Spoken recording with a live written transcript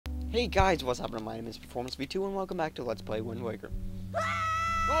Hey guys, what's happening? My name is Performance V2 and welcome back to Let's Play Wind Waker.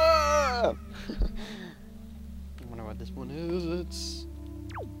 I wonder what this one is. It's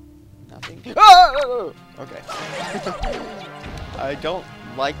nothing. Oh! Okay. I don't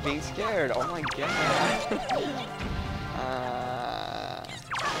like being scared. Oh my god.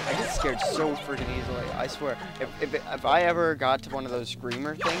 I get scared so freaking easily. I swear. If I ever got to one of those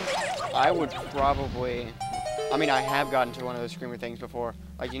screamer things, I would probably. I mean, I have gotten to one of those screamer things before.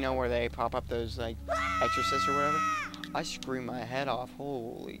 Like, you know, where they pop up those, like, exorcists or whatever? I scream my head off.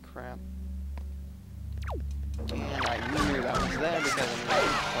 Holy crap. And I knew that was there because I'm like,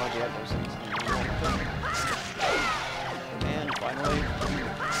 oh, yeah, those things. And finally, I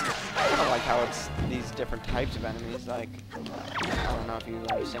kind of like how it's these different types of enemies. Like, I don't know if you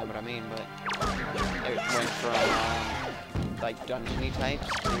understand what I mean, but it went from, like, dungeon-y types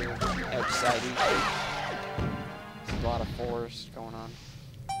to outside-y types. A lot of forest going on.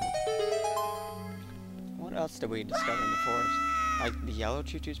 What else did we discover in the forest? Like the yellow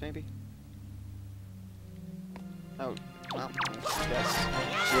choo-choos, maybe? Oh, well, I guess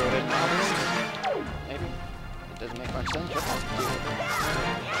shielded mobs? Maybe? It doesn't make much sense, but I'll deal with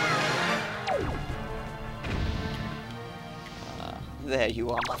it. There you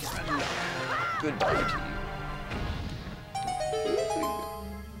are, my friend. Goodbye to you.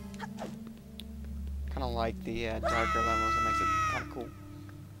 Kind of like the darker levels, it makes it kind of cool.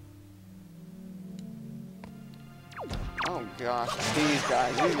 Oh gosh, these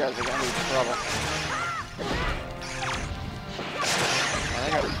guys are gonna be trouble. Are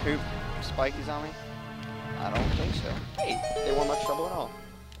they got poop spikies on me? I don't think so. Hey, they weren't much trouble at all.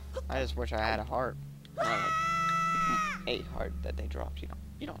 I just wish I had a heart. Not like a heart that they dropped, you know.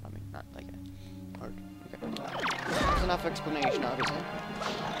 You know what I mean, not like a heart. Okay. That's enough explanation, obviously.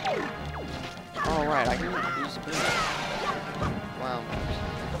 Oh, right, I can use the boom. Wow.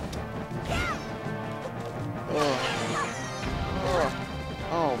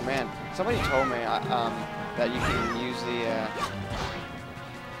 Oh, man. Somebody told me that you can use the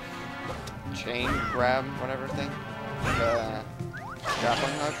chain grab, whatever thing, the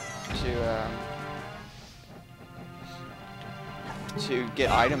grappling hook, to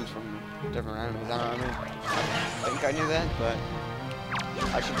get items from different enemies. I don't know, I think I knew that, but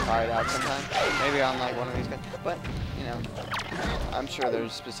I should try it out sometime. Maybe on like one of these guys. But, you know, I'm sure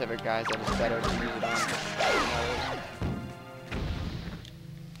there's specific guys that it's better to use it on.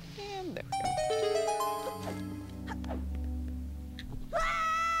 And there we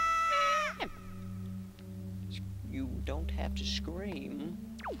go. You don't have to scream.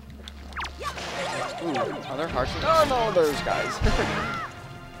 Ooh, are there hearts? Oh no, those guys.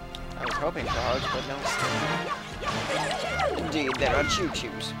 I was hoping for hearts, but no. Indeed, there are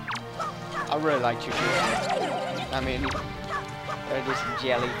choo-choos. I really like choo-choos. I mean, they're just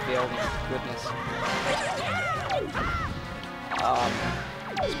jelly-filled goodness.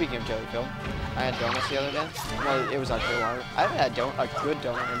 Speaking of jelly-filled, I had donuts the other day. Well, it was actually water. I haven't had a good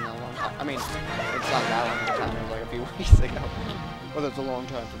donut in a long time. I mean, it's not that long of a time. It was like a few weeks ago. Well, it's a long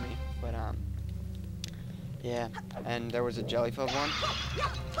time for me. But, yeah. And there was a jelly-filled one.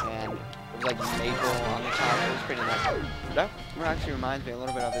 And it was like maple on the top. It was pretty nice. That actually reminds me a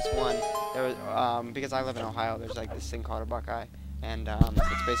little bit of this one. There was, because I live in Ohio, there's like this thing called a Buckeye, and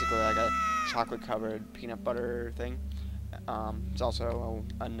it's basically like a chocolate-covered peanut butter thing. It's also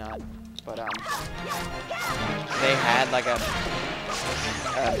a nut, but they had like a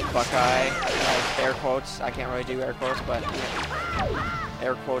Buckeye, like air quotes. I can't really do air quotes, but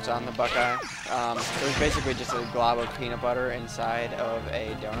air quotes on the Buckeye. It was basically just a glob of peanut butter inside of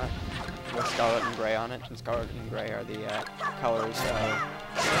a donut with scarlet and gray on it, and scarlet and gray are the colors of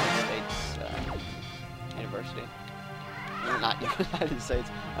the United States University. Not United States,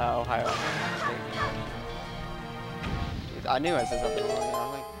 Ohio State University. I knew I said something wrong there. I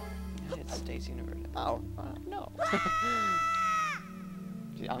was like, United States University. Oh, no.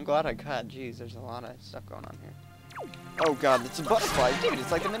 Gee, I'm glad I cut. Jeez, there's a lot of stuff going on here. Oh god, it's a butterfly. Dude,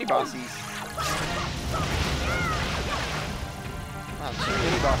 it's like the mini-bossies. Wow, 2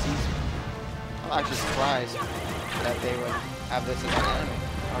 mini-bossies. I'm actually surprised that they would have this as an enemy.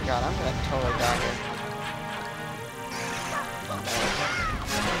 Oh god, I'm gonna totally die here.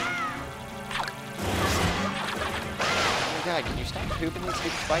 Oh god, can you stop pooping these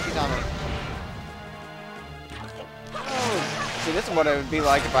stupid spikies on me? Oh, see, this is what it would be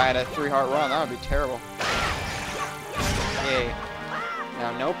like if I had a 3-heart run. That would be terrible. Yay.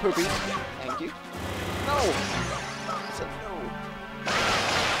 Now, no poopies. Thank you. No! I said no.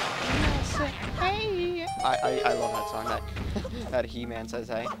 Hey. I love that song. That He-Man says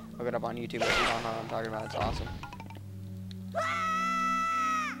hey. Look it up on YouTube if you don't know what I'm talking about. It's awesome.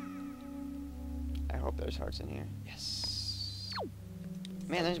 there's hearts in here. Yes.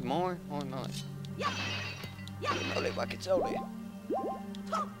 Man, there's more. Holy moly. Holy moly, wackatoli.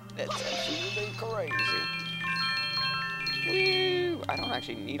 That's absolutely crazy. Woo! I don't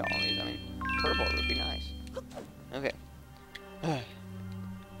actually need all of these. I mean, purple would be nice. Okay.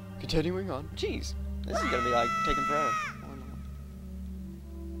 Continuing on. Jeez. This is gonna be like taking forever.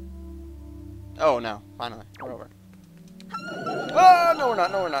 Oh no. Finally. We're over. Oh, no we're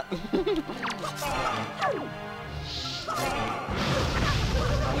not. No we're not.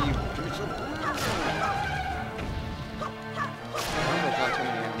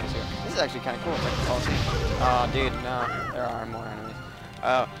 This is actually kind of cool. It's like a Coliseum. Oh, dude, no. There are more enemies.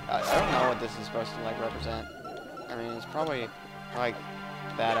 I don't know what this is supposed to, like, represent. I mean, it's probably, like,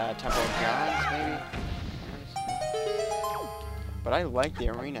 that, Temple of Gods, maybe? But I like the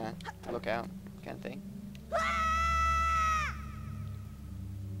arena. Look out. Kind of thing.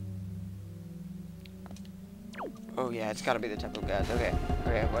 Oh, yeah, it's gotta be the Temple of Gods. Okay.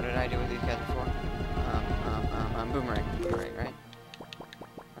 Okay, what did I do with these guys before? Boomerang. Boomerang, right?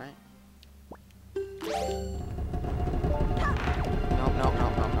 Right? Nope.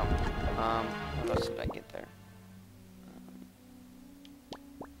 What else did I get there?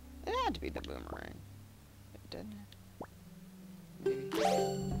 It had to be the boomerang. It didn't. Maybe.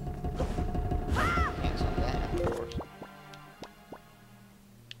 Yeah, it's not that, of course.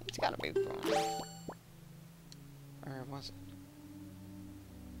 It's gotta be the boomerang. Or was it?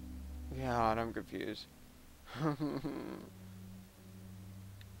 God, I'm confused.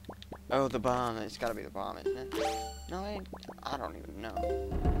 Oh, the bomb. It's gotta be the bomb, isn't it? No, I don't even know.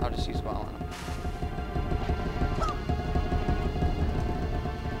 I'll just use ball on him.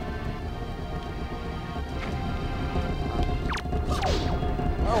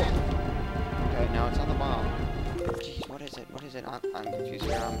 Oh! Okay, now it's on the bomb. Jeez, what is it? What is it? I'm confused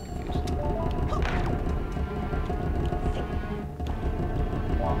here. I'm confused.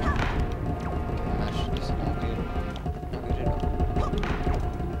 Gosh, this is not good. Not good at all.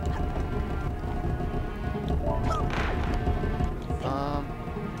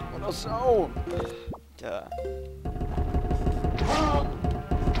 What else? Oh! Duh.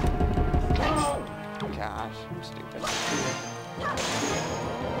 Gosh, I'm stupid.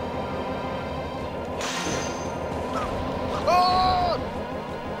 Oh!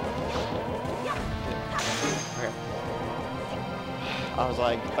 Okay. I was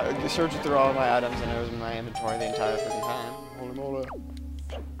like, searching through all my items and it was in my inventory the entire freaking time. Holy moly.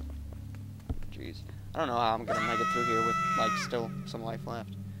 Jeez. I don't know how I'm gonna make it through here with, like, still some life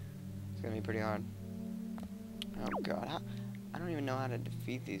left. It's gonna be pretty hard. Oh god, I don't even know how to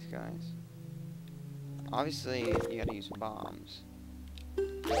defeat these guys. Obviously, you gotta use bombs.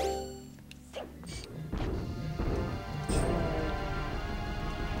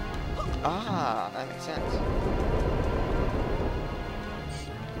 Ah, that makes sense.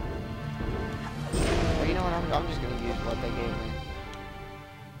 Well, you know what, I'm just gonna use what they gave me.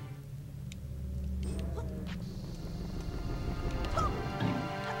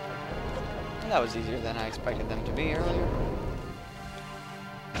 That was easier than I expected them to be earlier.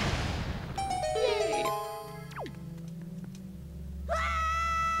 Yay! I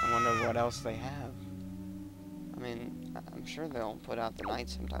wonder what else they have. I mean, I'm sure they'll put out the night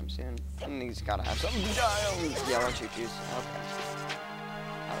sometime soon. And he's gotta have some yellow choo-choos. Okay.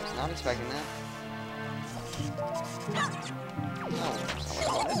 I was not expecting that. No, that's not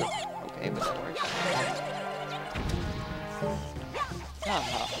what I wanted. Okay, but that works.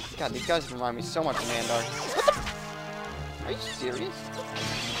 God, these guys remind me so much of Mandar. What the? Are you serious?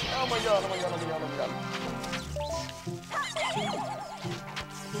 Oh my god, oh my god, oh my god, oh my god.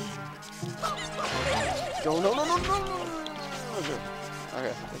 Go, no.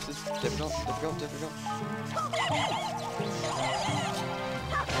 Okay, this is difficult.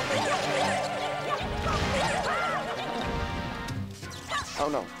 Oh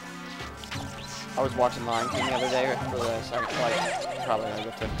no. I was watching Lion King the other day for the second, like, probably like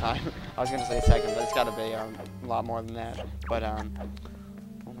the 5th time. I was gonna say second, but it's gotta be a lot more than that. But, oh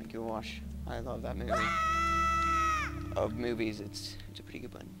my gosh, I love that movie. Of movies, it's a pretty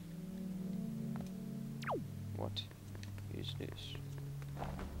good one. What is this?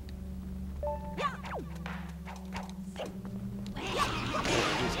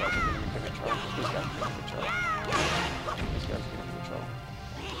 These guys are getting into control.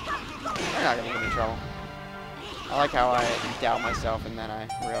 They're not gonna get me in trouble. I like how I doubt myself and then I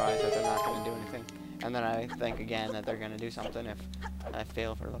realize that they're not gonna do anything. And then I think again that they're gonna do something if I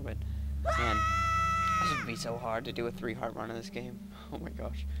fail for a little bit. Man, this would be so hard to do a 3-heart run of this game. Oh my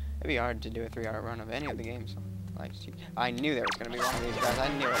gosh. It'd be hard to do a 3-heart run of any of the games. Like, I knew there was gonna be one of these guys. I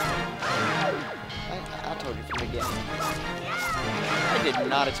knew it. I told you from the beginning. I did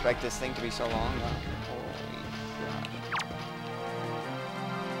not expect this thing to be so long, though. Holy God.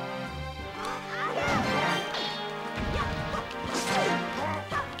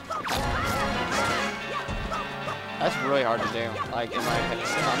 That's really hard to do, like, in my opinion.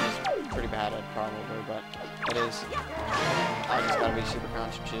 I'm just pretty bad at it, probably, but it is. I just gotta be super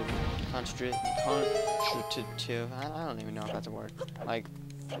concentrative. I don't even know if that's a word. Like,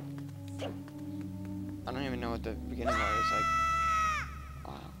 I don't even know what the beginning word is. Like,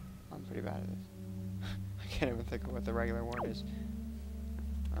 wow, I'm pretty bad at this. I can't even think of what the regular word is.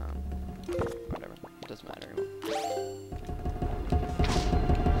 Whatever. It doesn't matter anymore.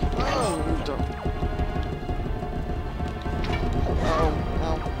 Oh, don't. Oh,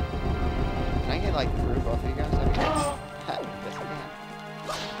 no. Can I get, like, through both of you guys? Yes, I can.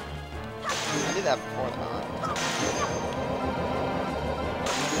 I did that before, though.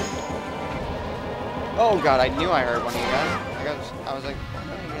 Oh, God, I knew I heard one of you guys. I was like, I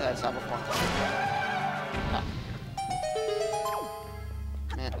didn't hear that sound before. Ah.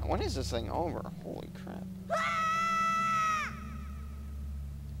 Man, when is this thing over? Holy crap.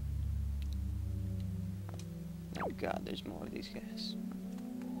 Oh, God, there's more of these guys.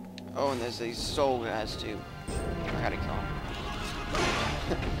 Oh, and there's these soul guys, too. I gotta kill them.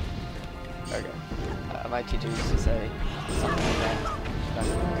 Okay. My teacher used to say something like that. That's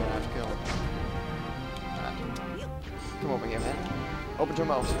what I'm gonna have to kill. Alright. Come over here, man. Open your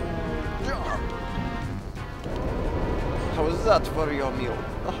mouth. How is that for your meal?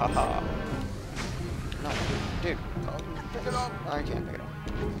 Haha. No, dude. Pick it up. I can't pick it up.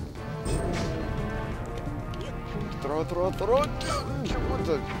 Throw. What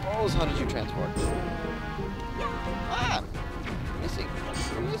the balls? How did you transport? Ah! Missing.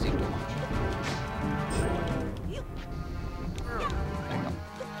 You're missing too much. There you go.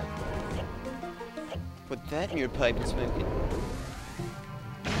 Put that in your pipe and smoke it.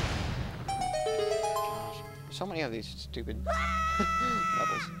 Gosh. So many of these stupid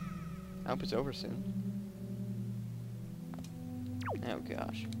levels. I hope it's over soon. Oh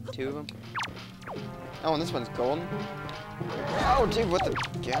gosh. 2 of them. Oh, and this one's golden. Oh, dude, what the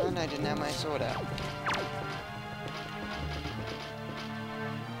gun? I didn't have my sword out.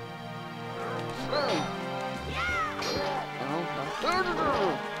 Oh, there we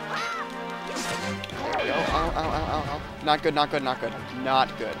go. Ow. Not good. Not good.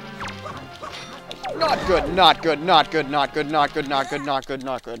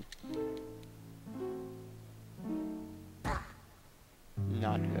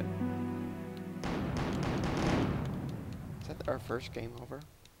 Is that our first game over?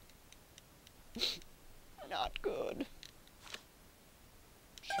 Not good.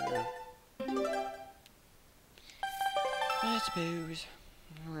 Sure. I suppose.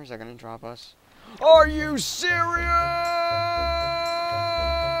 Where is that gonna drop us? Are you serious?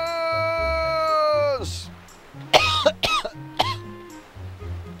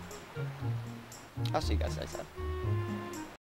 I'll see you guys next time.